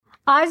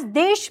आज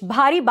देश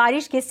भारी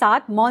बारिश के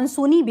साथ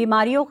मॉनसूनी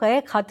बीमारियों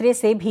के खतरे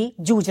से भी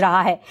जूझ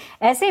रहा है।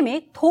 ऐसे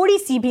में थोड़ी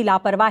सी भी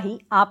लापरवाही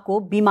आपको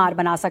बीमार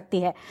बना सकती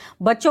है,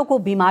 बच्चों को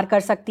बीमार कर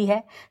सकती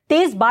है।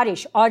 तेज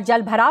बारिश और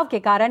जलभराव के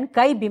कारण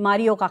कई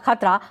बीमारियों का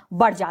खतरा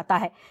बढ़ जाता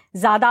है।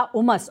 ज्यादा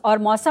उमस और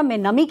मौसम में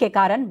नमी के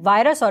कारण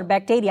वायरस और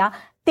बैक्टीरिया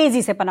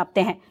तेजी से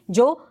पनपते हैं,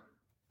 जो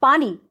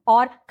पानी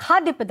और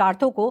खाद्य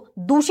पदार्थों को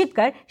दूषित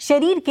कर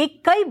शरीर के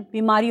कई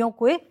बीमारियों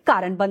के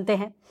कारण बनते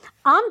हैं।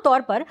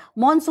 आमतौर पर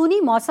मॉनसूनी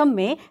मौसम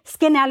में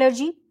स्किन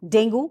एलर्जी,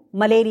 डेंगू,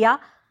 मलेरिया,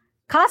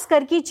 खास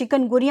करके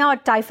चिकनगुनिया और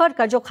टाइफाइड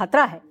का जो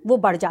खतरा है वो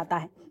बढ़ जाता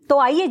है। तो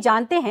आइए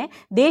जानते हैं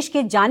देश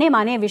के जाने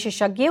माने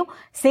विशेषज्ञों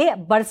से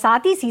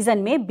बरसाती सीजन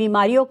में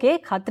बीमारियों के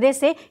खतरे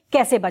से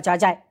कैसे बचा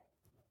जाए।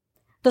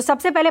 तो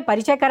सबसे पहले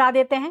परिचय करा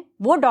देते हैं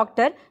वो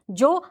डॉक्टर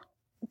जो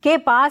के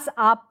पास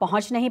आप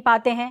पहुंच नहीं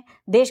पाते हैं।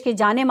 देश के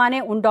जाने माने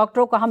उन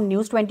डॉक्टरों को हम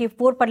न्यूज़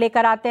 24 पर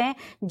लेकर आते हैं,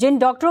 जिन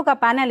डॉक्टरों का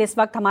पैनल इस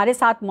वक्त हमारे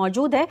साथ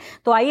मौजूद है।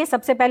 तो आइए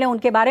सबसे पहले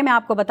उनके बारे में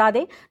आपको बता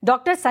दें।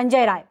 डॉक्टर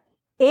संजय राय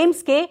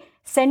एम्स के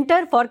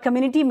सेंटर फॉर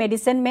कम्युनिटी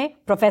मेडिसिन में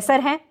प्रोफेसर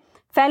हैं,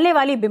 फैलने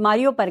वाली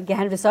बीमारियों पर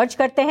गहन रिसर्च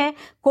करते हैं।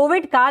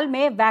 कोविड काल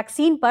में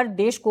वैक्सीन पर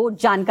देश को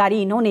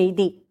जानकारी इन्होंने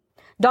दी।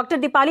 डॉक्टर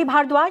दीपाली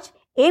भारद्वाज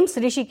एम्स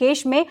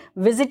ऋषिकेश में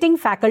विजिटिंग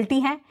फैकल्टी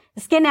हैं,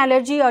 स्किन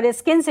एलर्जी और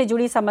स्किन से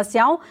जुड़ी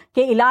समस्याओं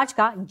के इलाज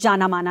का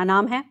जाना माना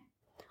नाम है।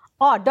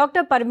 और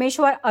डॉक्टर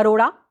परमेश्वर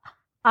अरोड़ा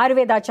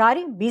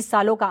आयुर्वेदाचार्य, 20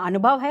 सालों का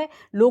अनुभव है,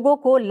 लोगों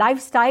को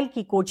लाइफस्टाइल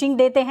की कोचिंग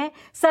देते हैं,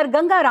 सर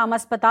गंगा राम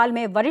अस्पताल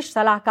में वरिष्ठ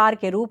सलाहकार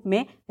के रूप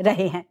में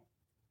रहे हैं।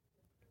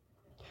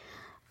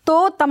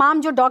 तो तमाम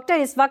जो डॉक्टर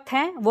इस वक्त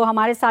हैं वो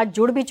हमारे साथ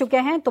जुड़ भी चुके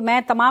हैं। तो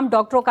मैं तमाम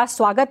डॉक्टरों का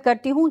स्वागत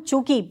करती हूं।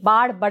 चूंकि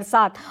बाढ़,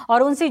 बरसात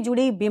और उनसे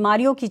जुड़ी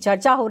बीमारियों की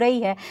चर्चा हो रही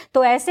है,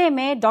 तो ऐसे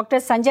में डॉक्टर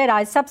संजय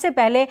राय, सबसे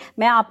पहले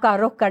मैं आपका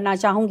रुख करना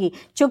चाहूंगी।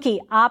 चूंकि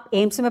आप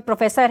एम्स में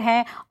प्रोफेसर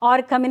हैं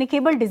और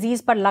कम्युनिकेबल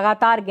डिजीज पर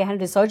लगातार गहन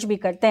रिसर्च भी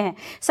करते हैं।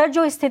 सर,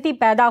 जो स्थिति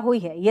पैदा हुई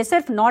है ये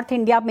सिर्फ नॉर्थ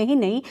इंडिया में ही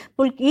नहीं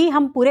बल्कि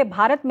हम पूरे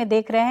भारत में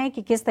देख रहे हैं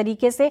कि किस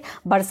तरीके से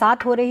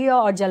बरसात हो रही है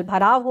और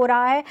जलभराव हो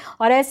रहा है।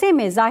 और ऐसे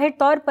में जाहिर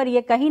तौर पर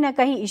यह कहीं ना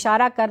कहीं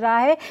इशारा कर रहा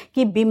है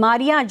कि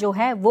बीमारियां जो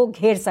हैं वो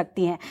घेर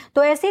सकती हैं।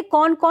 तो ऐसे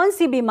कौन कौन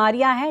सी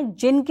बीमारियां हैं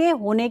जिनके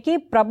होने के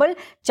प्रबल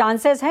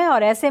चांसेस हैं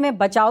और ऐसे में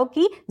बचाव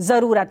की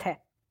जरूरत है?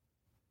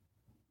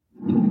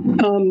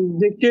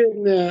 देखिए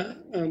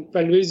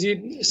पल्लवी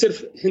जी,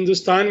 सिर्फ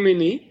हिंदुस्तान में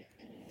नहीं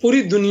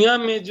पूरी दुनिया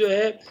में जो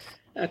है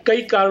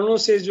कई कारणों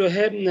से जो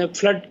है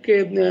फ्लड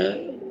के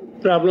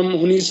प्रॉब्लम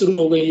होनी शुरू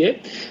हो गई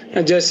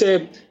है। जैसे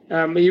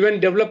इवन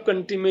डेवलप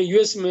कंट्री में,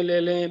 यूएस में ले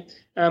लें,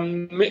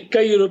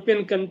 कई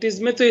यूरोपियन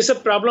कंट्रीज में तो ये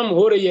सब प्रॉब्लम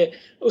हो रही है।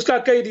 उसका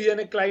कई रीजन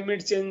है,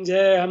 क्लाइमेट चेंज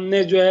है,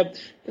 हमने जो है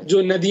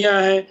जो नदियां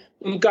हैं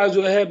उनका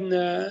जो है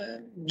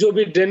जो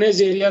भी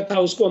ड्रेनेज एरिया था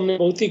उसको हमने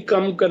बहुत ही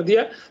कम कर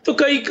दिया। तो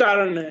कई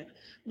कारण है,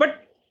 बट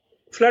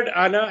फ्लड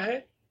आना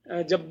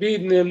है। जब भी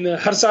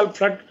हर साल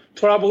फ्लड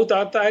थोड़ा बहुत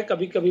आता है,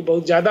 कभी कभी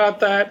बहुत ज्यादा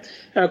आता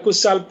है। कुछ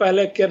साल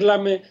पहले केरला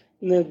में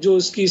जो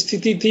उसकी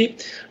स्थिति थी,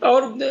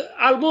 और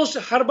ऑलमोस्ट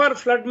हर बार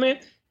फ्लड में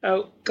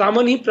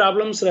कॉमन ही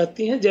प्रॉब्लम्स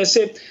रहती हैं।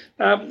 जैसे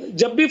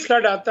जब भी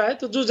फ्लड आता है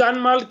तो जो जान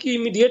माल की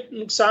इमीडिएट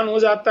नुकसान हो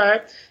जाता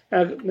है,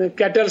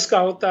 कैटल्स का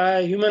होता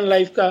है, ह्यूमन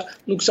लाइफ का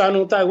नुकसान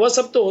होता है, वह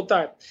सब तो होता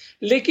है।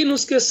 लेकिन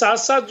उसके साथ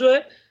साथ जो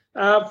है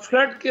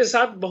फ्लड के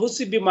साथ बहुत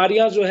सी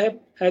बीमारियां जो है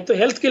तो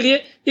हेल्थ के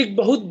लिए एक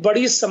बहुत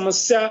बड़ी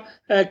समस्या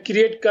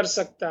क्रिएट कर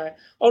सकता है।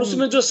 और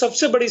उसमें जो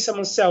सबसे बड़ी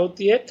समस्या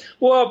होती है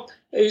वो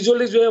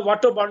यूजुअली जो है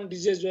वाटर बॉर्न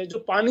डिजीज जो है, जो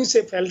पानी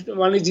से फैलने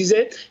वाली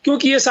चीजें,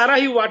 क्योंकि ये सारा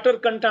ही वाटर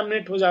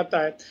कंटामिनेट हो जाता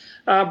है।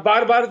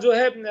 बार बार जो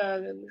है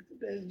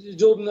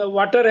जो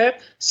वाटर है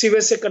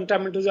सीवेज से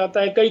कंटामिनेट हो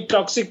जाता है, कई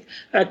टॉक्सिक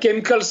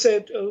केमिकल से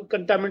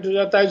कंटामिनेट हो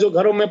जाता है, जो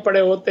घरों में पड़े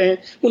होते हैं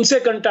उनसे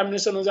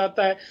कंटामिनेशन हो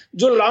जाता है,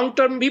 जो लॉन्ग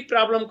टर्म भी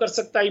प्रॉब्लम कर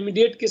सकता है,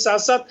 इमीडिएट के साथ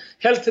साथ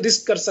हेल्थ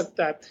रिस्क कर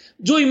सकता है।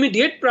 जो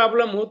इमीडिएट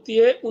प्रॉब्लम होती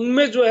है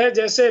उनमें जो है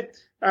जैसे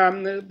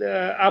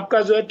आपका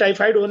जो है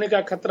टाइफाइड होने का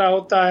खतरा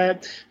होता है,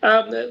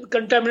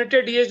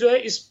 कंटामिनेटेड ये जो है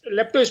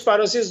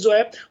लेप्टोस्पायरोसिस जो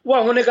है वह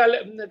होने का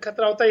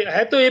खतरा होता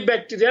है तो ये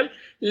बैक्टीरियल,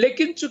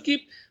 लेकिन चूंकि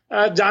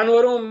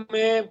जानवरों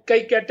में, कई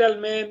कैटल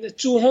में,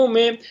 चूहों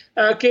में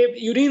के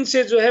यूरिन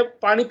से जो है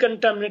पानी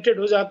कंटामिनेटेड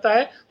हो जाता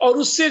है, और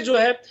उससे जो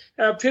है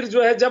फिर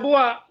जो है जब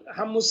वह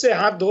हम उससे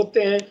हाथ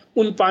धोते हैं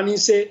उन पानी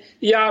से,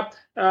 या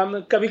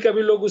कभी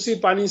कभी लोग उसी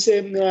पानी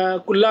से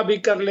कुल्ला भी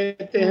कर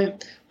लेते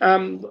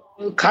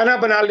हैं, खाना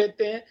बना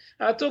लेते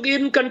हैं, तो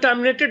इन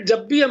कंटामिनेटेड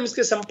जब भी हम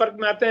इसके संपर्क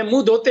में आते हैं,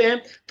 मुंह धोते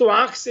हैं तो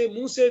आंख से,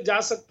 मुंह से जा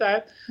सकता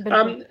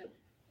है।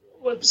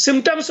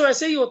 सिम्टम्स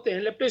वैसे ही होते हैं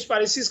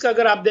लेप्टोस्पायरोसिस का।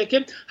 अगर आप देखें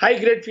हाई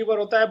ग्रेड फीवर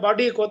होता है,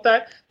 बॉडी एक होता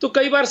है, तो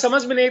कई बार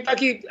समझ में नहीं आता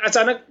कि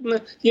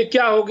अचानक ये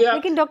क्या हो गया।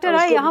 लेकिन डॉक्टर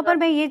राय, यहाँ पर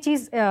मैं ये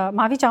चीज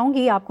माफी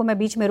चाहूंगी, आपको मैं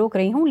बीच में रोक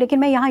रही हूँ, लेकिन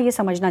मैं यहाँ ये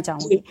समझना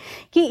चाहूंगी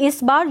कि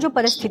इस बार जो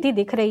परिस्थिति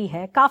दिख रही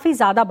है, काफी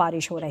ज्यादा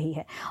बारिश हो रही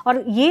है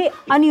और ये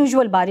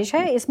अनयूजुअल बारिश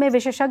है। इसमें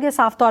विशेषज्ञ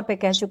साफ तौर पर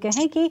कह चुके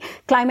हैं कि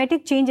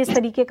क्लाइमेटिक चेंज इस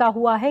तरीके का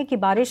हुआ है कि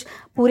बारिश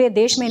पूरे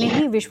देश में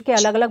नहीं, विश्व के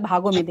अलग अलग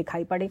भागों में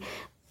दिखाई पड़े।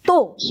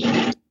 तो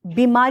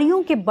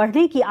बीमारियों के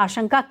बढ़ने की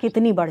आशंका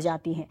कितनी बढ़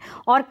जाती है,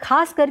 और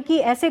खास करके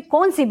ऐसे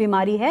कौन सी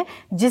बीमारी है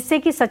जिससे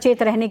कि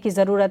सचेत रहने की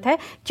जरूरत है,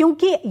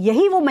 क्योंकि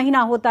यही वो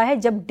महीना होता है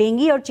जब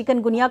डेंगू और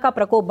चिकनगुनिया का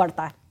प्रकोप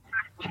बढ़ता है।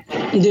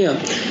 जी हाँ,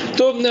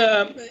 तो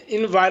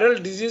इन वायरल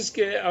डिजीज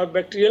के और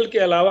बैक्टीरियल के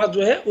अलावा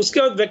जो है उसके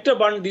बाद वेक्टर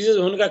बॉर्न डिजीज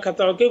होने का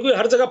खतरा हो, क्योंकि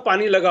हर जगह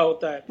पानी लगा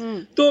होता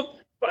है। तो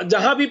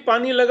जहां भी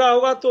पानी लगा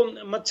होगा तो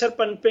मच्छर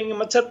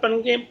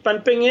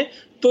पनपेंगे,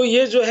 तो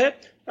ये जो है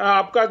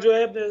आपका जो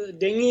है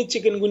डेंगू,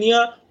 चिकनगुनिया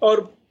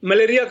और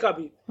मलेरिया का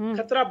भी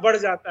खतरा बढ़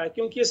जाता है,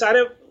 क्योंकि ये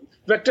सारे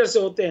वेक्टर से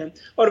होते हैं।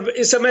 और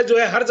इस समय जो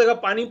है हर जगह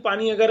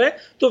पानी अगर है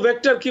तो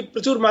वेक्टर की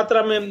प्रचुर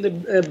मात्रा में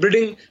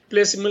ब्रीडिंग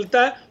प्लेस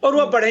मिलता है और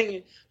वह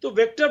बढ़ेंगे। तो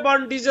वेक्टर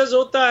बॉर्न डिजीज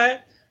होता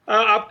है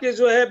आपके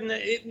जो है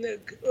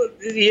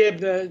ये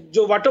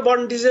जो वाटर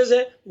बॉर्न डिजीज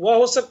है वह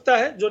हो सकता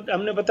है, जो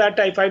हमने बताया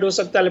टाइफाइड हो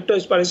सकता है,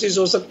 लेप्टोस्पायरोसिस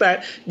हो सकता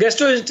है,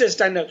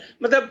 गैस्ट्रोइंटेस्टाइनल,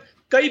 मतलब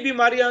कई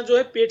बीमारियां जो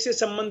है पेट से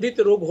संबंधित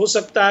रोग हो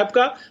सकता है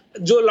आपका।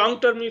 जो लॉन्ग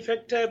टर्म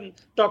इफेक्ट है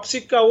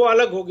टॉक्सिक का वो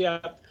अलग हो गया।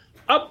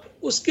 अब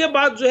उसके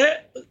बाद जो है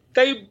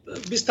कई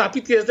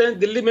विस्थापित किए जाते हैं,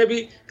 दिल्ली में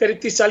भी करीब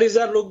 30-40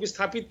 हजार लोग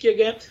विस्थापित किए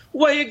गए।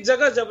 वह एक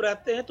जगह जब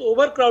रहते हैं तो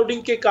ओवर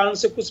क्राउडिंग के कारण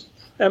से कुछ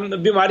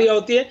बीमारियां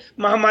होती है,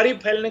 महामारी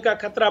फैलने का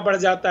खतरा बढ़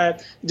जाता है।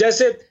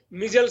 जैसे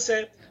मीजल्स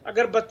है,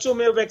 अगर बच्चों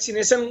में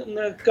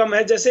वैक्सीनेशन कम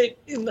है, जैसे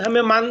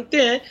हमें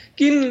मानते हैं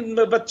कि इन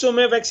बच्चों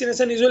में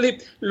vaccination usually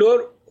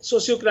lower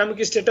socio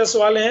economic status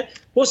वाले हैं,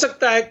 हो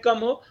सकता है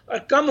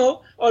कम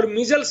हो और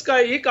मीजल्स का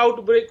एक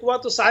आउटब्रेक हुआ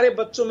तो सारे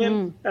बच्चों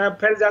में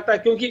फैल जाता है,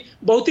 क्योंकि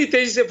बहुत ही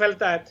तेजी से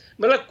फैलता है।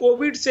 मतलब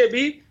कोविड से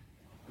भी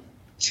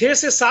 6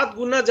 से 7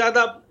 गुना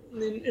ज्यादा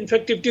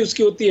इन्फेक्टिविटी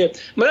उसकी होती है।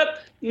 मतलब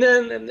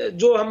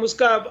जो हम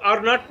उसका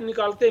R0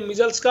 निकालते हैं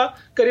मीजल्स का,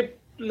 करीब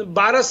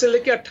 12 से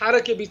लेकर 18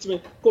 के बीच में,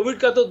 कोविड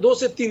का तो 2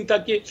 से 3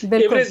 तक की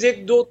एवरेज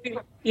 1, 2, 3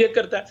 ये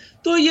करता है।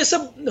 तो ये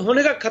सब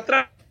होने का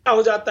खतरा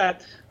हो जाता है।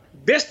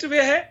 बेस्ट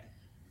वे है,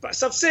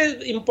 सबसे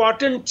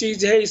इंपॉर्टेंट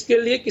चीज है इसके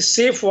लिए कि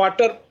सेफ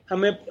वाटर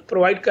हमें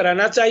प्रोवाइड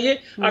कराना चाहिए।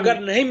 अगर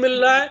नहीं मिल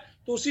रहा है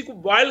तो उसी को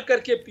बॉयल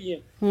करके पिए।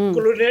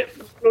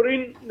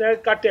 क्लोरीन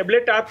का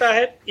टेबलेट आता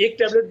है, एक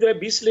टेबलेट जो है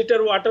 20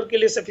 लीटर वाटर के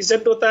लिए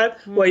सफिशिएंट होता है,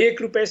 वह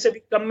 1 रुपए से भी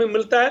कम में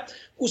मिलता है,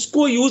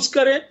 उसको यूज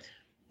करें।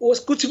 वो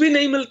कुछ भी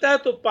नहीं मिलता है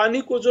तो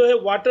पानी को जो है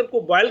वाटर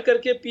को बॉयल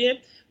करके पिए।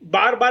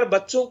 बार बार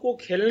बच्चों को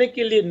खेलने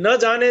के लिए न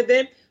जाने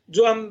दें।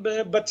 जो हम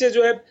बच्चे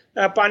जो है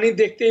पानी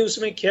देखते हैं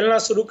उसमें खेलना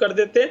शुरू कर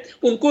देते हैं,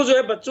 उनको जो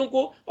है बच्चों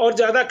को और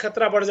ज्यादा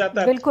खतरा बढ़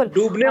जाता है। बिल्कुल,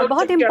 डूबने और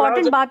बहुत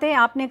इंपॉर्टेंट बातें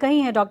आपने कही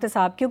हैं डॉक्टर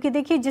साहब, क्योंकि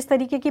देखिए जिस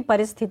तरीके की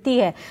परिस्थिति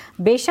है,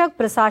 बेशक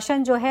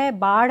प्रशासन जो है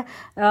बाढ़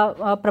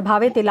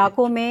प्रभावित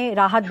इलाकों में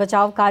राहत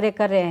बचाव कार्य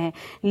कर रहे हैं,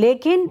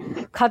 लेकिन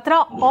खतरा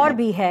और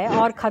भी है।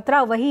 और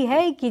खतरा वही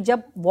है कि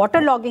जब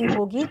वाटर लॉगिंग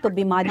होगी तो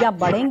बीमारियां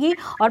बढ़ेंगी,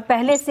 और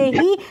पहले से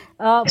ही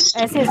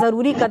ऐसे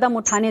जरूरी कदम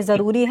उठाने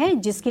जरूरी हैं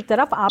जिसकी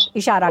तरफ आप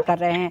इशारा कर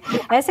रहे हैं।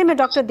 ऐसे में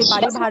डॉक्टर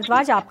दीपाली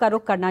भारद्वाज, आपका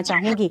रुख करना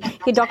चाहूंगी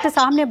कि डॉक्टर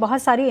साहब ने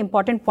बहुत सारे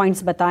इंपॉर्टेंट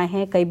पॉइंट्स बताए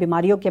हैं, कई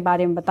बीमारियों के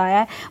बारे में बताया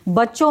है,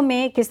 बच्चों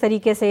में किस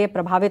तरीके से ये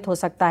प्रभावित हो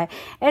सकता है।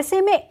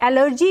 ऐसे में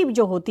एलर्जी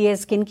जो होती है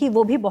स्किन की,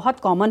 वो भी बहुत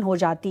कॉमन हो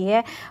जाती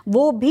है,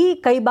 वो भी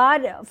कई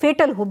बार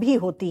फेटल भी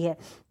होती है।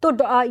 तो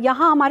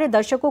यहाँ हमारे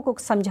दर्शकों को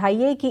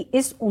समझाइए कि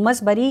इस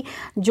उमस भरी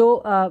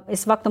जो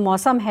इस वक्त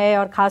मौसम है,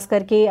 और ख़ास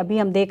करके अभी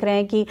हम देख रहे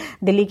हैं कि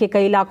दिल्ली के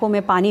कई इलाकों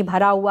में पानी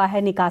भरा हुआ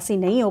है, निकासी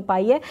नहीं हो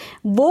पाई है,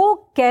 वो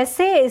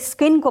कैसे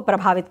स्किन को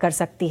प्रभावित कर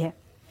सकती है?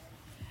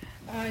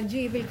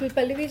 जी बिल्कुल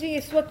पल्लवी जी,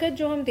 इस वक्त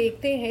जो हम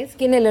देखते हैं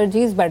स्किन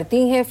एलर्जीज बढ़ती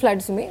हैं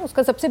फ्लड्स में,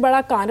 उसका सबसे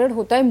बड़ा कारण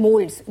होता है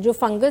मोल्ड्स। जो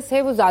फंगस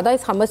है वो ज़्यादा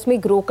इस हमस में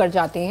ग्रो कर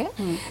जाते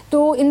हैं।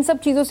 तो इन सब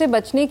चीज़ों से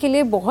बचने के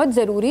लिए बहुत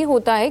ज़रूरी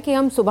होता है कि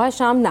हम सुबह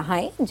शाम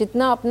नहाएं।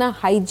 जितना अपना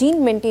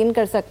हाइजीन मेंटेन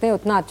कर सकते हैं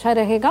उतना अच्छा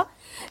रहेगा।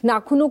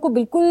 नाखूनों को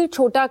बिल्कुल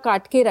छोटा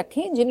काट के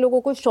रखें। जिन लोगों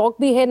को शौक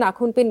भी है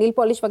नाखून पे नेल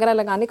पॉलिश वगैरह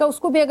लगाने का,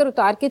 उसको भी अगर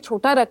उतार के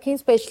छोटा रखें।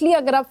 स्पेशली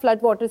अगर आप फ्लड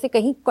वाटर से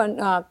कहीं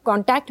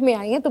कांटेक्ट में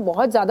आए हैं तो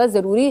बहुत ज़्यादा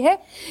ज़रूरी है,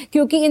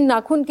 क्योंकि इन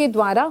नाखून के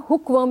द्वारा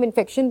हुक वर्म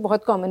इन्फेक्शन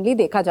बहुत कॉमनली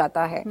देखा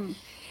जाता है।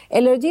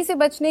 एलर्जी से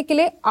बचने के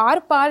लिए आर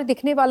पार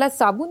दिखने वाला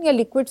साबुन या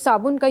लिक्विड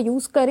साबुन का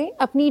यूज करें।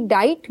 अपनी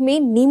डाइट में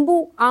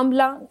नींबू,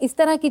 आंवला, इस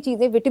तरह की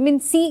चीजें, विटामिन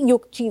सी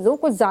युक्त चीजों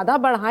को ज्यादा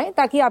बढ़ाएं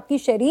ताकि आपकी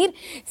शरीर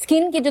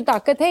स्किन की जो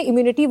ताकत है,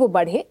 इम्यूनिटी, वो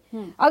बढ़े।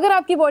 अगर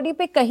आपकी बॉडी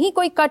पे कहीं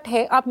कोई कट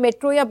है, आप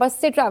मेट्रो या बस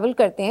से ट्रैवल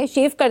करते हैं,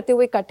 शेव करते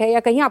हुए कट है, या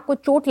कहीं आपको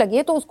चोट लगी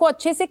है, तो उसको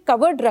अच्छे से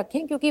कवर्ड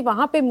रखें, क्योंकि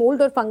वहां पे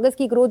मोल्ड और फंगस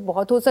की ग्रोथ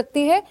बहुत हो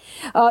सकती है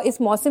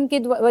इस मौसम की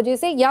वजह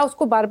से। या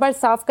उसको बार बार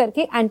साफ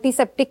करके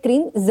एंटीसेप्टिक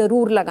क्रीम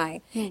जरूर लगाएं।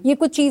 ये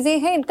कुछ चीजें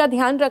हैं, इनका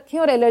ध्यान रखें।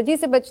 और एलर्जी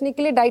से बचने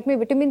के लिए डाइट में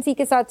विटामिन सी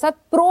के साथ साथ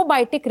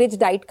प्रोबायोटिक रिच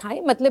डाइट खाएं,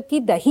 मतलब कि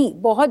दही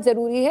बहुत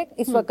जरूरी है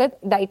इस वक्त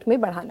डाइट में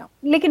बढ़ाना।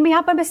 लेकिन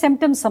यहाँ पर मैं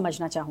सिम्टम्स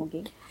समझना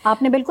चाहूंगी।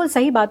 आपने बिल्कुल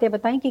सही बातें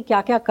बताई कि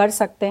क्या क्या कर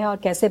सकते हैं और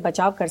कैसे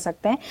बचाव कर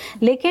सकते हैं,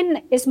 लेकिन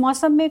इस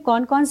मौसम में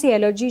कौन कौन सी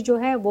एलर्जी जो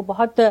है वो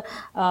बहुत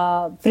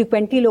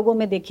फ्रिक्वेंटली लोगों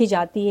में देखी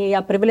जाती है,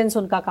 या प्रिवलेंस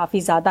उनका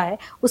काफी ज्यादा है,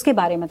 उसके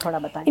बारे में थोड़ा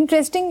बताएं।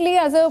 इंटरेस्टिंगली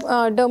एज अ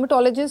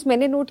डर्मेटोलॉजिस्ट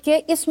मैंने नोट किया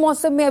इस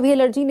मौसम में अभी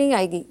एलर्जी नहीं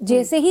आएगी।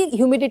 जैसे ही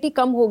ह्यूमिडिटी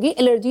कम होगी,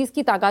 एलर्जीज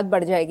की ताकत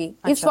बढ़ जाएगी।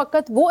 अच्छा। इस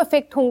वक्त वो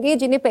इफेक्ट होंगे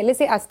जिन्हें पहले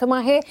से अस्थमा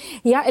है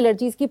या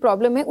एलर्जीज की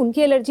प्रॉब्लम है,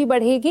 उनकी एलर्जी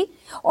बढ़ेगी,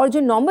 और जो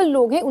नॉर्मल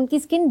लोग हैं उनकी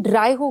स्किन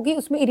ड्राई होगी,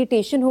 उसमें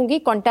इरिटेशन होगी,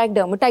 कॉन्टैक्ट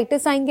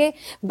डर्मेटाइटिस आएंगे,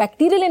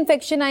 बैक्टीरियल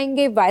इन्फेक्शन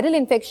आएंगे, वायरल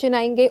इन्फेक्शन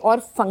आएंगे और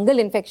फंगल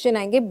इन्फेक्शन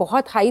आएंगे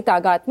बहुत हाई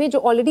तादाद में, जो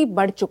ऑलरेडी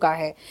बढ़ चुका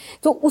है।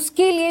 तो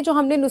उसके लिए जो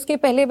हमने नुस्खे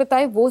पहले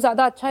बताए वो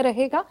ज्यादा अच्छा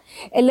रहेगा।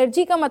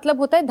 एलर्जी का मतलब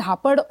होता है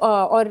धापड़,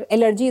 और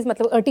एलर्जीज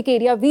मतलब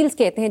अर्टिकेरिया व्हील्स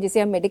कहते हैं जिसे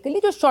हम मेडिकली,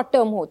 जो शॉर्ट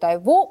टर्म होता है,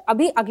 वो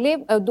अभी अगले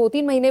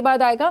 2-3 महीने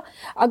बाद आएगा।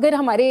 अगर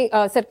हमारे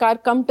सरकार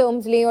कम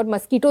टर्म्स लें और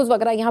मस्कीटोज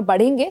वगैरह यहाँ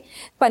बढ़ेंगे,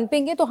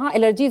 पनपेंगे, तो हाँ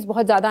एलर्जीज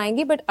बहुत ज्यादा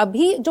आएंगी। बट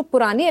अभी जो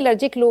पुराने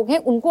एलर्जिक लोग हैं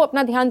उनको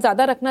अपना ध्यान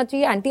ज्यादा रखना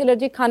चाहिए, एंटी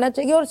एलर्जिक खाना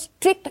चाहिए और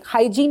स्ट्रिक्ट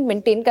हाइजीन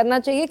मेंटेन करना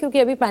चाहिए, क्योंकि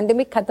अभी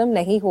पैंडेमिक खत्म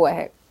नहीं हुआ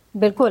है।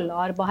 बिल्कुल,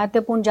 और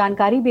महत्वपूर्ण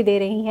जानकारी भी दे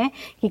रही हैं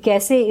कि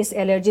कैसे इस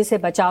एलर्जी से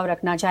बचाव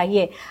रखना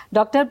चाहिए।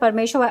 डॉक्टर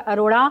परमेश्वर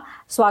अरोड़ा,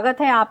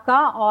 स्वागत है आपका।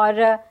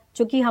 और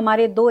चूंकि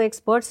हमारे 2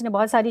 एक्सपर्ट्स ने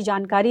बहुत सारी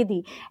जानकारी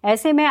दी,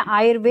 ऐसे में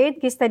आयुर्वेद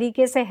किस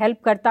तरीके से हेल्प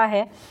करता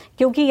है,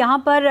 क्योंकि यहाँ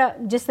पर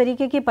जिस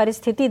तरीके की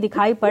परिस्थिति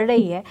दिखाई पड़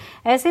रही है,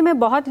 ऐसे में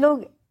बहुत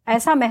लोग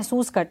ऐसा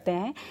महसूस करते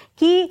हैं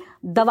कि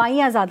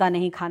दवाइयाँ ज़्यादा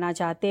नहीं खाना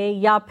चाहते,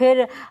 या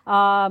फिर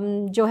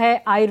जो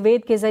है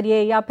आयुर्वेद के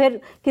ज़रिए या फिर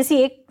किसी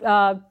एक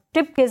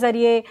टिप के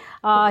ज़रिए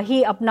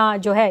ही अपना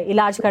जो है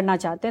इलाज करना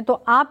चाहते हैं।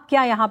 तो आप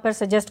क्या यहाँ पर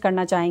सजेस्ट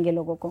करना चाहेंगे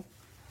लोगों को?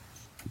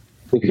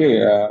 देखिए,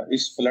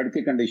 इस फ्लड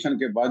की कंडीशन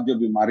के बाद जो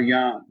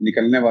बीमारियां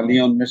निकलने वाली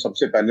हैं उनमें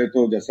सबसे पहले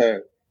तो जैसे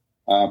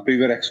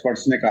प्रीवियस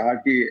एक्सपर्ट्स ने कहा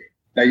कि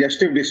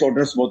डाइजेस्टिव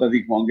डिसऑर्डर्स बहुत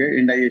अधिक होंगे,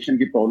 इंडाइजेशन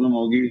की प्रॉब्लम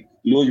होगी,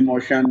 लूज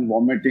मोशन,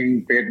 वॉमिटिंग,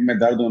 पेट में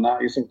दर्द होना,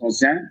 ये सब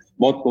समस्याएं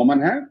बहुत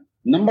कॉमन है।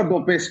 नंबर 2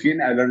 पे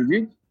स्किन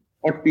एलर्जी,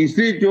 और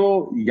तीसरी जो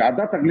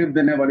ज्यादा तकलीफ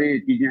देने वाली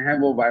चीजें हैं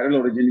वो वायरल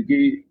ओरिजिन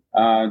की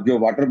जो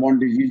वाटर बॉर्न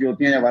डिजीज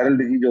होती हैं या वायरल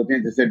डिजीज होती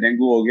हैं, जैसे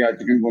डेंगू हो गया,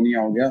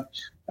 चिकनगुनिया हो गया,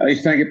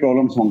 इस तरह की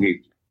प्रॉब्लम्स होंगी।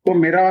 तो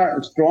मेरा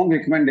स्ट्रॉन्ग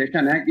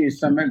रिकमेंडेशन है कि इस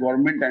समय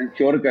गवर्नमेंट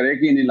इंश्योर करे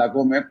कि इन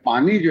इलाकों में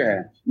पानी जो है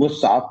वो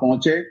साफ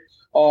पहुंचे,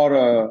 और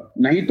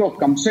नहीं तो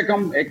कम से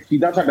कम एक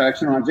सीधा सा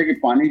डायरेक्शन होना चाहिए कि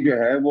पानी जो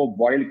है वो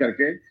बॉईल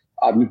करके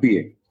आदमी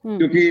पिए,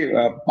 क्योंकि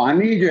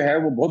पानी जो है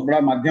वो बहुत बड़ा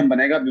माध्यम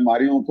बनेगा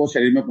बीमारियों को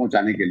शरीर में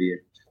पहुंचाने के लिए।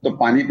 तो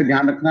पानी पे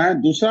ध्यान रखना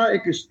है। दूसरा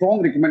एक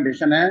स्ट्रॉन्ग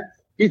रिकमेंडेशन है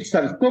कि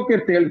सरसों के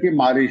तेल की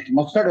मालिश,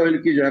 मस्टर्ड ऑयल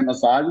की जो है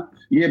मसाज,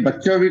 ये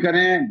बच्चे भी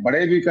करें,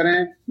 बड़े भी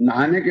करें।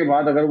 नहाने के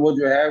बाद अगर वो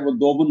जो है वो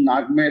 2 बूंद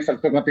नाक में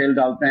सरसों का तेल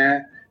डालते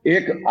हैं,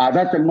 एक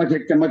आधा चम्मच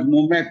 1 चम्मच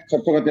मुंह में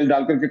सरसों का तेल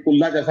डाल करके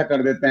कुल्ला जैसा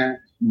कर देते हैं,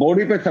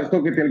 बॉडी पे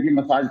सरसों के तेल की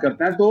मसाज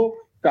करते हैं, तो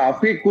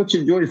काफी कुछ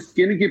जो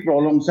स्किन की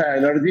प्रॉब्लम्स है,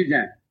 एलर्जीज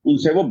हैं,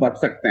 उनसे वो बच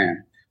सकते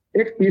हैं।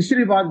 एक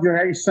तीसरी बात जो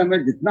है, इस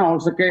समय जितना हो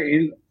सके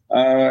इन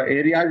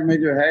एरियाज में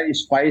जो है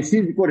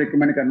स्पाइसीज को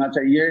रिकमेंड करना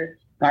चाहिए।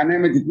 खाने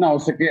में जितना हो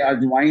सके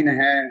अजवाइन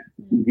है,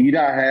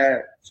 जीरा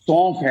है,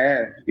 सौंफ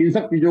है, इन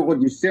सब चीजों को,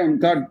 जिससे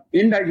उनका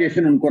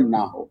इनडाइजेशन उनको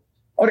ना हो।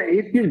 और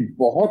एक चीज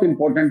बहुत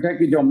इंपॉर्टेंट है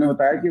कि जो हमने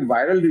बताया कि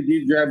वायरल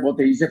डिजीज जो है बहुत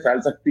तेजी से फैल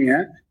सकती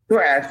हैं, तो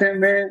ऐसे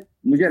में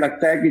मुझे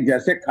लगता है कि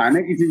जैसे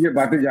खाने की चीजें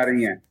बांटी जा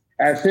रही हैं,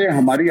 ऐसे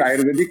हमारी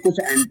आयुर्वेदिक कुछ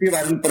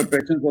एंटीवायरल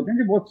प्रिपरेशन होते हैं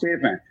जो बहुत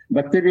सेफ हैं।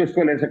 बच्चे भी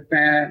उसको ले सकते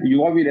हैं,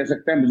 युवा भी ले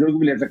सकते हैं, बुजुर्ग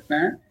भी ले सकते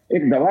हैं।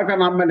 एक दवा का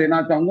नाम मैं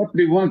लेना चाहूंगा,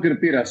 त्रिभुवन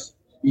कीर्ति रस।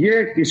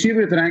 ये किसी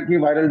भी तरह की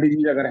वायरल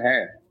डिजीज अगर है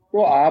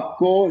तो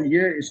आपको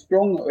ये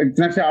स्ट्रॉन्ग, एक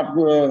तरह से आप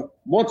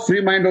बहुत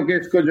फ्री माइंड होके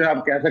इसको जो है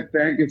आप कह सकते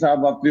हैं कि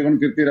साहब आप त्रिभुवन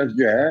कीर्ति रस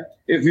जो है,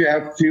 इफ यू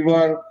हैव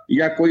फीवर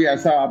या कोई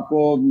ऐसा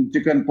आपको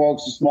चिकन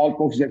पॉक्स, स्मॉल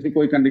पॉक्स जैसी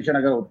कोई कंडीशन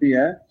अगर होती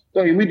है,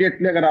 तो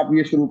इमीडिएटली अगर आप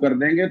ये शुरू कर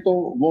देंगे तो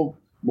वो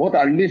बहुत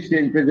अर्ली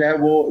स्टेज पे जो है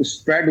वो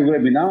स्प्रेड हुए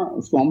बिना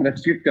उसको हम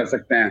रेस्ट्रिक्ट कर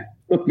सकते हैं।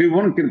 तो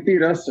त्रिभुवन कीर्ति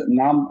रस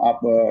नाम आप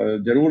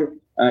जरूर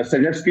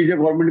सजेस्ट कीजिए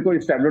गवर्नमेंट को,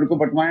 इस टैबलेट को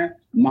बंटवाएं।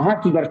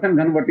 महासुदर्शन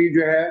घनवटी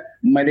जो है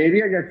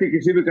मलेरिया जैसी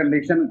किसी भी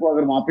कंडीशन को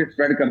अगर वहां पे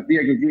स्प्रेड करती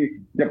है,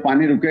 क्योंकि जब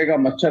पानी रुकेगा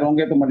मच्छर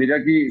होंगे तो मलेरिया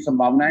की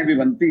संभावनाएं भी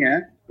बनती हैं,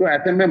 तो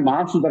ऐसे में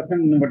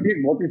महासुदर्शन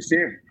घनवटी बहुत ही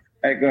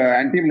सेफ एक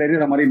एंटी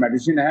मलेरिया हमारी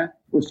मेडिसिन है,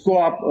 उसको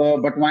आप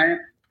बंटवाएं।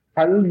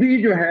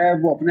 हल्दी जो है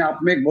वो अपने आप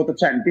में एक बहुत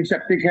अच्छा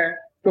एंटीसेप्टिक है,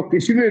 तो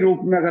किसी भी रूप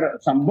में अगर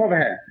संभव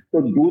है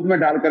तो दूध में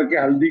डाल करके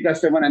हल्दी का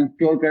सेवन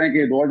इंश्योर करें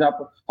कि रोज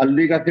आप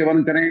हल्दी का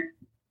सेवन करें।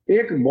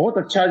 एक बहुत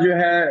अच्छा जो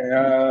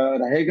है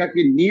रहेगा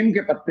कि नीम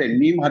के पत्ते,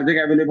 नीम हर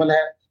जगह अवेलेबल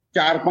है,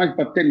 4-5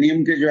 पत्ते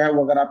नीम के जो है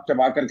वो अगर आप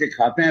चबा करके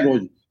खाते हैं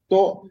रोज,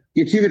 तो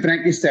किसी भी तरह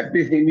की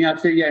सेप्टिसीमिया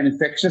से या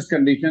इन्फेक्शियस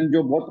कंडीशन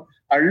जो बहुत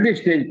अर्ली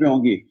स्टेज पे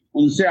होंगी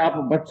उनसे आप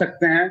बच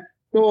सकते हैं।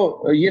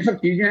 तो ये सब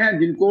चीजें हैं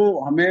जिनको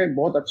हमें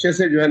बहुत अच्छे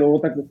से जो है लोगों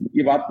तक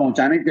ये बात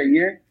पहुंचानी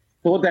चाहिए,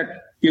 सो दैट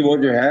कि वो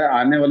जो है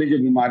आने वाली जो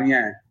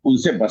बीमारियां हैं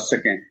उनसे बच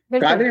सकें।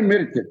 काली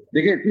मिर्च,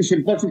 देखिए इतनी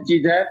सिंपल सी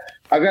चीज है,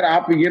 अगर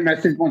आप ये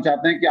मैसेज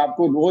पहुंचाते हैं कि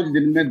आपको रोज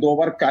दिन में 2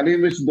 बार काली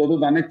मिर्च 2-2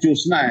 दाने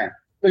चूसना है,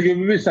 तो यू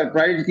विल बी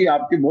सरप्राइज कि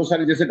आपकी बहुत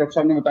सारी, जैसे डॉक्टर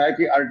साहब ने बताया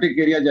कि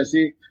अर्टिकेरिया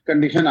जैसी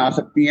कंडीशन आ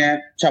सकती है,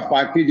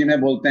 छपाकी जिन्हें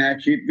बोलते हैं,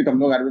 शीत पित्त हम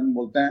लोग आयुर्वेद में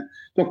बोलते हैं।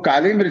 तो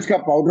काली मिर्च का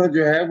पाउडर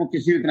जो है वो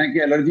किसी भी तरह की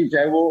एलर्जी,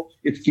 चाहे वो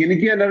स्किन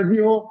की एलर्जी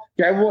हो,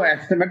 चाहे वो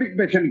एस्थमेटिक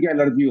पेशेंट की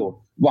एलर्जी हो,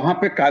 वहां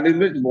पे काली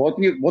मिर्च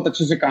बहुत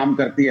अच्छे से काम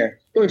करती है।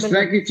 तो इस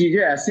तरह की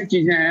चीजें, ऐसी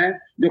चीजें हैं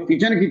जो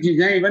किचन की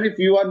चीजें हैं, even if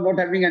you are not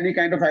having any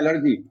kind of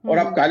allergy और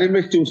आप काली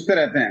मिर्च चूसते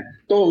रहते हैं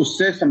तो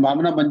उससे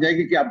संभावना बन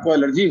जाएगी कि आपको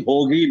एलर्जी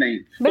होगी नहीं।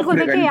 बिल्कुल,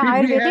 तो देखिए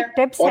आयुर्वेदिक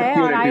टिप्स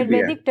है और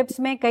आयुर्वेदिक टिप्स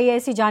में कई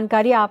ऐसी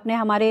जानकारी आपने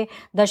हमारे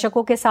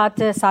दर्शकों के साथ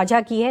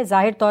साझा की है,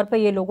 जाहिर तौर पर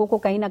ये लोगों को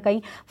कहीं ना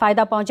कहीं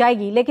फायदा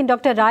पहुंचाएगी। लेकिन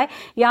डॉक्टर राय,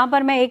 यहाँ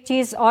पर मैं एक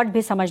चीज और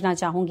भी समझना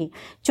चाहूंगी,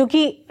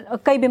 चूंकि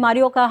कई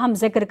बीमारियों का हम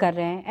जिक्र कर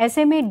रहे हैं,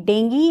 ऐसे में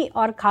डेंगू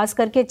और खास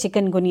करके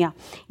चिकनगुनिया,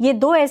 ये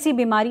दो ऐसी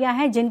बीमारियां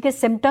हैं जिनके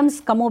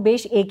सिम्टम्स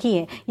कमोबेश एक ही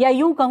है, या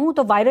यूं कहूं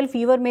तो वायरल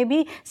फीवर में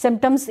भी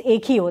सिम्टम्स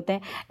एक ही होते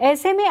हैं।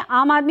 ऐसे में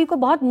आम आदमी को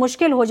बहुत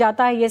मुश्किल हो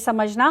जाता है ये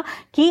समझना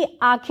कि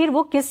आखिर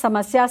वो किस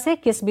समस्या से,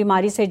 किस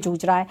बीमारी से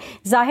जूझ रहा है।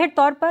 जाहिर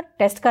तौर पर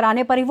टेस्ट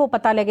कराने पर ही वो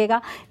पता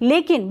लगेगा,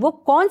 लेकिन वो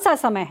कौन सा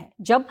समय है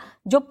जब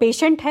जो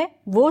पेशेंट है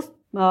वो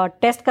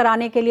टेस्ट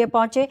कराने के लिए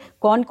पहुंचे,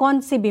 कौन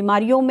कौन सी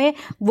बीमारियों में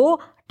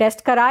वो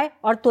टेस्ट कराए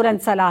और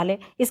तुरंत सलाह ले,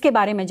 इसके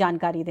बारे में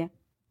जानकारी दें।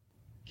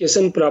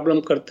 कैसन प्रॉब्लम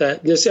करता है,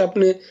 जैसे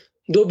आपने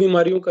दो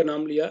बीमारियों का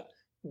नाम लिया,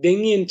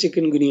 डेंगू एंड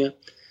चिकनगुनिया,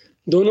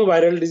 दोनों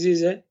वायरल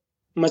डिजीज है,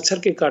 मच्छर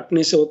के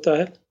काटने से होता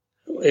है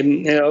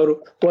और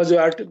वह जो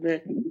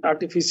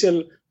आर्टिफिशियल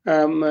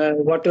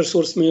वाटर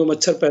सोर्स में वो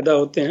मच्छर पैदा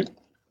होते हैं,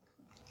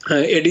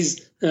 एडिस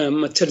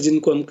मच्छर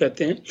जिनको हम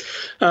कहते हैं।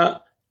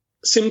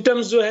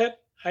 सिम्टम्स जो है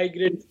हाई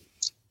ग्रेड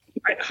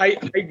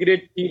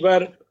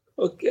फीवर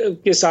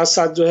के साथ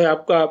साथ जो है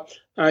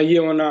आपका ये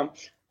होना,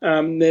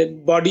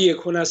 बॉडी एक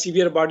होना,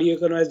 सीवियर बॉडी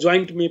एक होना,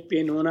 जॉइंट में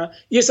पेन होना,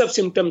 ये सब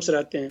सिम्टम्स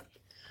रहते हैं।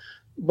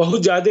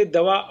 बहुत ज़्यादा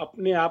दवा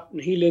अपने आप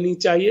नहीं लेनी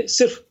चाहिए,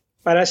 सिर्फ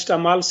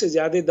पैरास्टामॉल से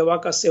ज़्यादा दवा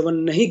का सेवन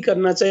नहीं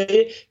करना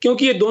चाहिए,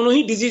 क्योंकि ये दोनों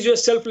ही डिजीज जो है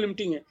सेल्फ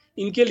लिमिटिंग है।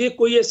 इनके लिए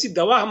कोई ऐसी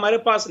दवा हमारे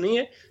पास नहीं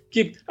है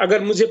कि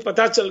अगर मुझे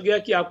पता चल गया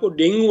कि आपको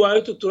डेंगू हुआ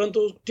है तो तुरंत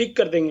वो ठीक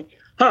कर देंगे।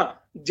 हाँ,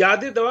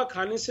 ज्यादा दवा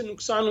खाने से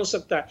नुकसान हो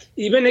सकता है,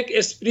 इवन एक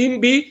एस्प्रिन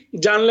भी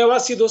जानलेवा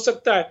सिद्ध हो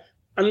सकता है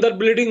अंदर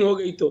ब्लीडिंग हो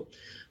गई तो।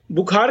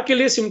 बुखार के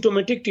लिए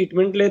सिम्टोमेटिक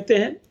ट्रीटमेंट लेते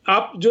हैं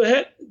आप, जो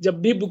है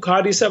जब भी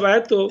बुखार ये सब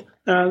आए तो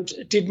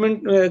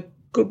ट्रीटमेंट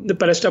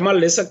पैरास्टामॉल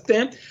ले सकते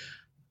हैं।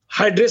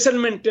 हाइड्रेशन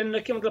मेंटेन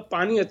रखें, मतलब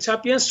पानी अच्छा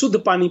पिएं, शुद्ध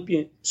पानी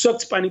पिएं,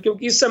 स्वच्छ पानी,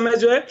 क्योंकि इस समय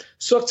जो है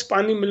स्वच्छ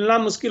पानी मिलना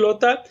मुश्किल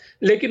होता है,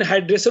 लेकिन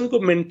हाइड्रेशन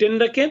को मेंटेन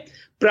रखें।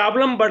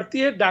 प्रॉब्लम बढ़ती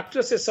है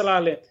डॉक्टर से सलाह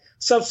लें।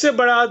 सबसे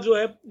बड़ा जो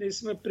है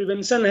इसमें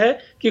प्रिवेंशन है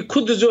कि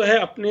खुद जो है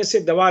अपने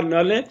से दवा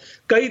न लें।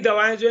 कई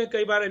दवाएं जो है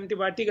कई बार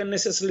एंटीबायोटिक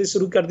अननेसेसरी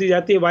शुरू कर दी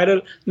जाती है,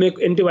 वायरल में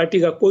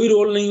एंटीबायोटिक का कोई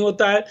रोल नहीं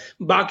होता है,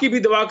 बाकी भी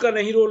दवा का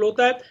नहीं रोल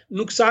होता है,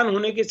 नुकसान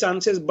होने के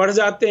चांसेस बढ़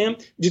जाते हैं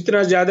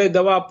जितना ज्यादा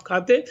दवा आप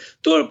खाते।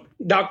 तो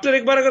डॉक्टर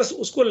एक बार अगर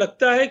उसको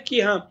लगता है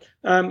कि हाँ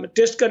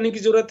टेस्ट करने की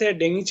जरूरत है,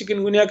 डेंगू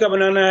चिकनगुनिया का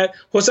बनाना है,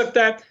 हो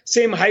सकता है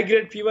same high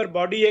grade fever,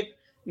 body ache,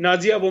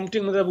 nausea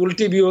vomiting मतलब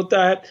उल्टी भी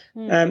होता है,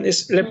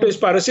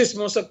 लेप्टोस्पायरोसिस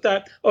में हो सकता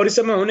है और इस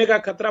समय होने का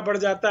खतरा बढ़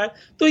जाता है।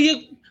 तो ये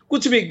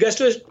कुछ भी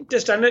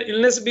गैस्ट्रोइंटेस्टाइनल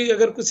इलनेस भी,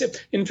 अगर कुछ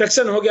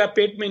इन्फेक्शन हो गया,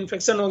 पेट में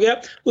इन्फेक्शन हो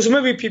गया,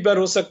 उसमें भी फीवर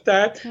हो सकता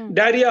है,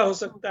 डायरिया हो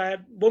सकता है,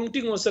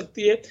 वोमिटिंग हो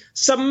सकती है,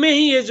 सब में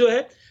ही ये जो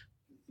है।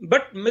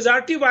 बट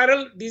मेजॉरिटी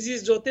वायरल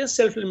डिजीज जो होते हैं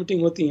सेल्फ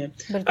लिमिटिंग होती हैं।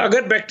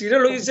 अगर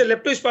बैक्टीरियल हो, जैसे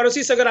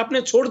लेप्टोस्पायरोसिस अगर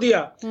आपने छोड़ दिया,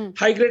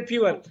 हाई ग्रेड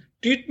फीवर,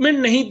 ट्रीटमेंट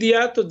नहीं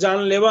दिया तो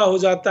जानलेवा हो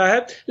जाता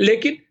है,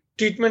 लेकिन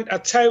ट्रीटमेंट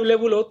अच्छा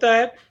अवेलेबल होता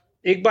है।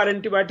 एक बार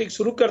एंटीबायोटिक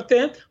शुरू करते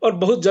हैं और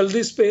बहुत जल्दी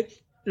इस पे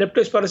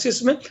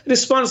लेप्टोस्पायरोसिस में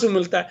रिस्पांस भी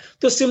मिलता है।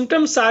 तो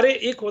सिम्टम्स सारे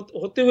एक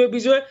होते हुए भी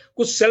जो है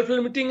कुछ सेल्फ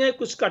लिमिटिंग है,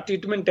 कुछ का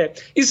ट्रीटमेंट है।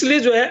 इसलिए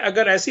जो है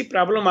अगर ऐसी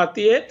प्रॉब्लम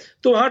आती है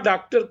तो वहाँ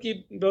डॉक्टर की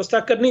व्यवस्था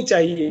करनी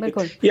चाहिए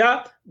या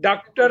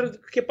डॉक्टर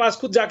के पास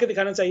खुद जाके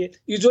दिखाना चाहिए।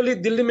 यूजुअली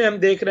दिल्ली में हम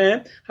देख रहे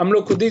हैं, हम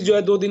लोग खुद ही जो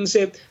है 2 दिन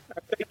से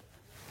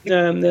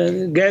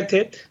गए थे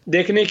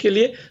देखने के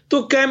लिए,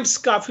 तो कैंप्स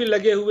काफी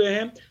लगे हुए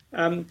हैं।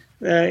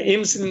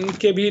 एम्स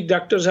के भी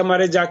डॉक्टर्स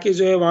हमारे जाके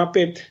जो है वहाँ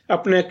पे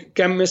अपने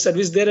कैंप में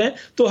सर्विस दे रहे हैं।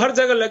 तो हर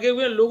जगह लगे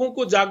हुए हैं। लोगों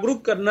को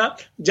जागरूक करना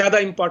ज्यादा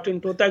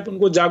इंपॉर्टेंट होता है, तो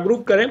उनको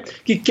जागरूक करें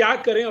कि क्या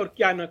करें और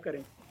क्या ना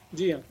करें।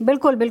 जी हाँ,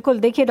 बिल्कुल बिल्कुल।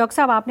 देखिए डॉक्टर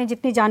साहब, आपने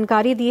जितनी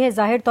जानकारी दी है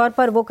जाहिर तौर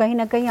पर वो कहीं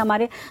ना कहीं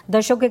हमारे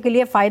दर्शकों के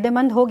लिए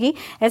फ़ायदेमंद होगी।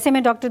 ऐसे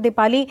में डॉक्टर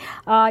दीपाली,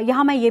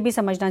 यहाँ मैं ये भी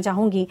समझना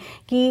चाहूँगी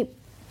कि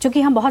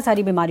चूँकि हम बहुत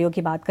सारी बीमारियों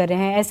की बात कर रहे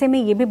हैं, ऐसे में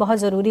ये भी बहुत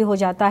ज़रूरी हो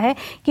जाता है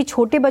कि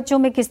छोटे बच्चों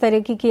में किस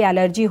तरीके की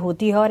एलर्जी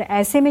होती है, और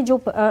ऐसे में जो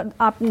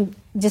आप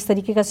जिस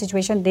तरीके का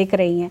सिचुएशन देख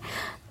रही हैं,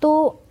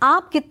 तो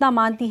आप कितना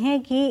मानती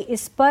हैं कि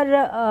इस पर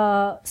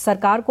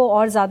सरकार को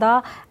और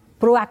ज़्यादा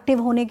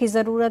प्रोएक्टिव होने की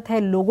ज़रूरत है,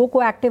 लोगों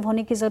को एक्टिव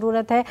होने की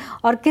ज़रूरत है,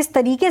 और किस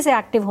तरीके से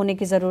एक्टिव होने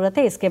की ज़रूरत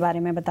है, इसके बारे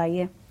में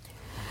बताइए।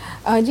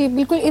 जी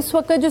बिल्कुल, इस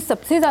वक्त जो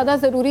सबसे ज़्यादा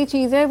ज़रूरी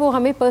चीज़ है वो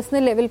हमें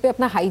पर्सनल लेवल पे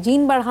अपना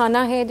हाइजीन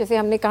बढ़ाना है। जैसे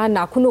हमने कहा,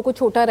 नाखूनों को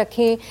छोटा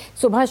रखें,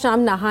 सुबह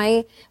शाम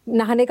नहाएं,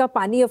 नहाने का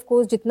पानी ऑफ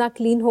कोर्स जितना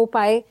क्लीन हो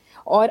पाए,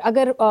 और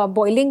अगर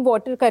बॉइलिंग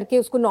वाटर करके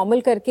उसको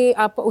नॉर्मल करके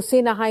आप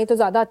उससे नहाएं तो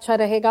ज़्यादा अच्छा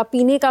रहेगा।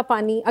 पीने का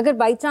पानी, अगर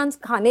बाई चांस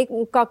खाने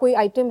का कोई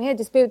आइटम है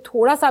जिसपे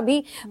थोड़ा सा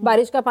भी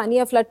बारिश का पानी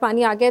या फ्लड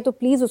पानी आ गया तो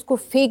प्लीज़ उसको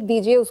फेंक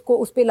दीजिए, उसको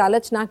उस पर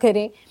लालच ना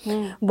करें।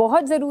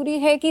 बहुत ज़रूरी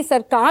है कि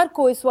सरकार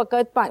को इस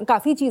वक्त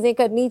काफ़ी चीज़ें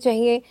करनी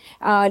चाहिए।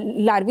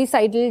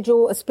 लार्विसाइडल जो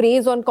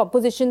स्प्रेज ऑन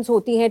कॉम्पोजिशंस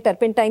होती हैं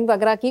टर्पेंटाइन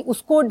वगैरह की,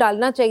 उसको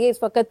डालना चाहिए इस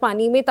वक्त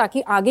पानी में,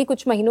 ताकि आगे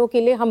कुछ महीनों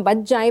के लिए हम बच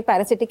जाएं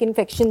पैरासिटिक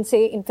इन्फेक्शन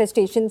से,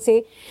 इन्फेस्टेशन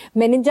से।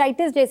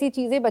 मेनिंजाइटिस जैसी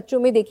चीज़ें बच्चों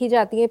में देखी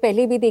जाती हैं,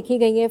 पहले भी देखी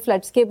गई हैं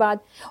फ्लड्स के बाद,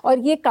 और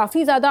ये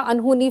काफ़ी ज़्यादा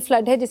अनहोनी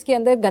फ्लड है जिसके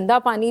अंदर गंदा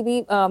पानी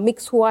भी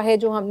मिक्स हुआ है,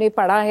 जो हमने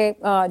पढ़ा है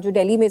जो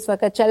दिल्ली में इस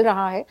वक्त चल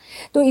रहा है।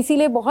 तो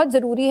इसीलिए बहुत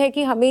ज़रूरी है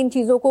कि हमें इन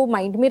चीज़ों को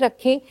माइंड में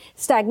रखें।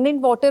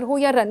 स्टैग्नेंट वाटर हो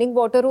या रनिंग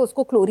वाटर हो,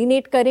 उसको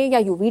क्लोरीनेट करें या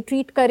यूवी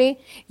ट्रीट करें,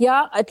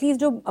 या एटलीस्ट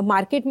जो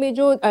मार्केट में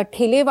जो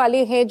ठेले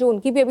वाले हैं, जो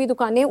उनकी भी अभी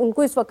दुकानें हैं,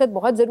 उनको इस वक्त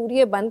बहुत ज़रूरी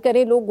है बंद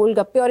करें। लोग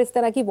गोलगप्पे और इस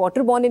तरह की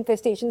वाटर बॉर्न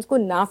इन्फेस्टेशंस को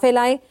ना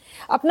फैलाएं।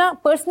 अपना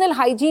पर्सनल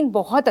हाइजीन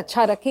बहुत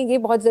अच्छा रखें, ये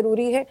बहुत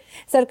ज़रूरी है।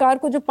 सरकार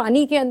को जो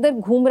पानी के अंदर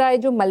घूम रहा है,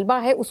 जो मलबा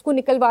है, उसको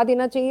निकलवा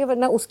देना चाहिए,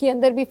 वरना उसके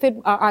अंदर भी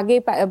फिर आगे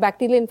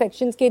बैक्टीरियल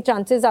इन्फेक्शंस के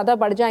चांसेस ज़्यादा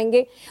बढ़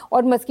जाएंगे।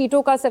 और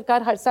मस्कीटो का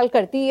सरकार हर साल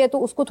करती है, तो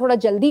उसको थोड़ा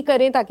जल्दी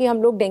करें ताकि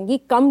हम लोग डेंगू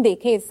कम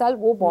देखें इस साल,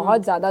 वो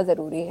बहुत ज़्यादा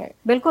ज़रूरी है।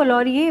 बिल्कुल,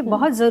 और ये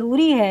बहुत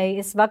ज़रूरी है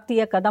इस वक्त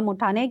ये कदम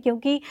उठाने,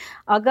 क्योंकि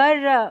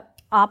अगर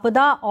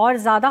आपदा और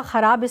ज़्यादा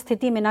ख़राब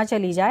स्थिति में ना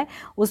चली जाए,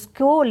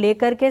 उसको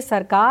लेकर के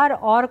सरकार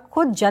और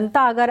खुद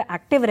जनता अगर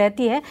एक्टिव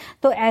रहती है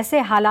तो ऐसे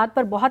हालात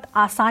पर बहुत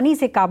आसानी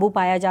से काबू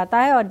पाया जाता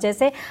है। और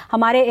जैसे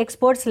हमारे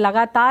एक्सपर्ट्स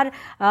लगातार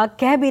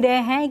कह भी रहे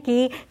हैं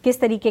कि किस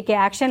तरीके के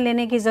एक्शन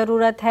लेने की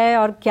ज़रूरत है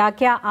और क्या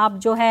क्या आप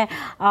जो है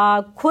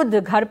खुद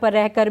घर पर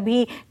रहकर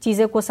भी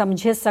चीज़ें को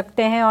समझ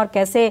सकते हैं और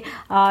कैसे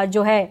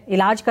जो है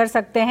इलाज कर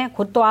सकते हैं।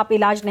 खुद तो आप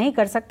इलाज नहीं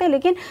कर सकते,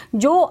 लेकिन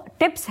जो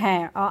टिप्स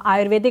हैं,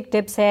 आयुर्वेदिक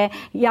टिप्स है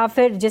या फिर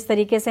जिस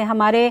तरीके से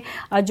हमारे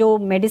जो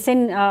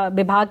मेडिसिन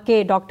विभाग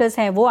के डॉक्टर्स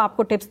हैं वो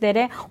आपको टिप्स दे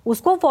रहे हैं,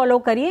 उसको फॉलो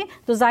करिए,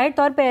 तो जाहिर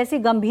तौर पे ऐसी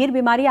गंभीर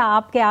बीमारियां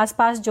आपके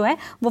आसपास जो है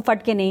वो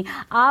फटके नहीं।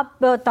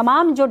 आप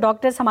तमाम जो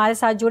डॉक्टर्स हमारे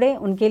साथ जुड़े,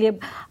 उनके लिए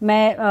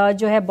मैं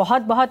जो है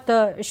बहुत बहुत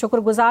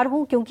शुक्रगुजार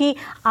हूं, क्योंकि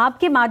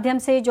आपके माध्यम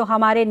से जो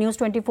हमारे न्यूज़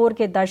 24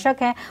 के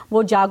दर्शक हैं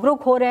वो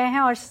जागरूक हो रहे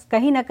हैं और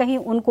कहीं ना कहीं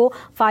उनको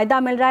फ़ायदा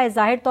मिल रहा है।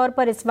 जाहिर तौर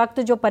पर इस वक्त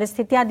जो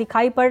परिस्थितियां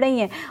दिखाई पड़ रही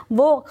हैं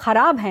वो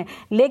ख़राब हैं,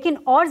 लेकिन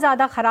और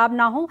ज़्यादा ख़राब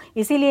ना हो,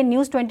 इसीलिए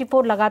न्यूज़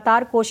 24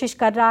 लगातार कोशिश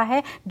कर रहा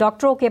है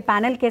डॉक्टरों के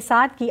पैनल के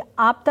साथ कि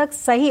आप तक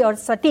सही और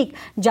सटीक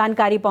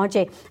जानकारी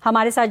पहुंचे।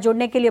 हमारे साथ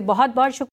जुड़ने के लिए बहुत बहुत शुक्रिया।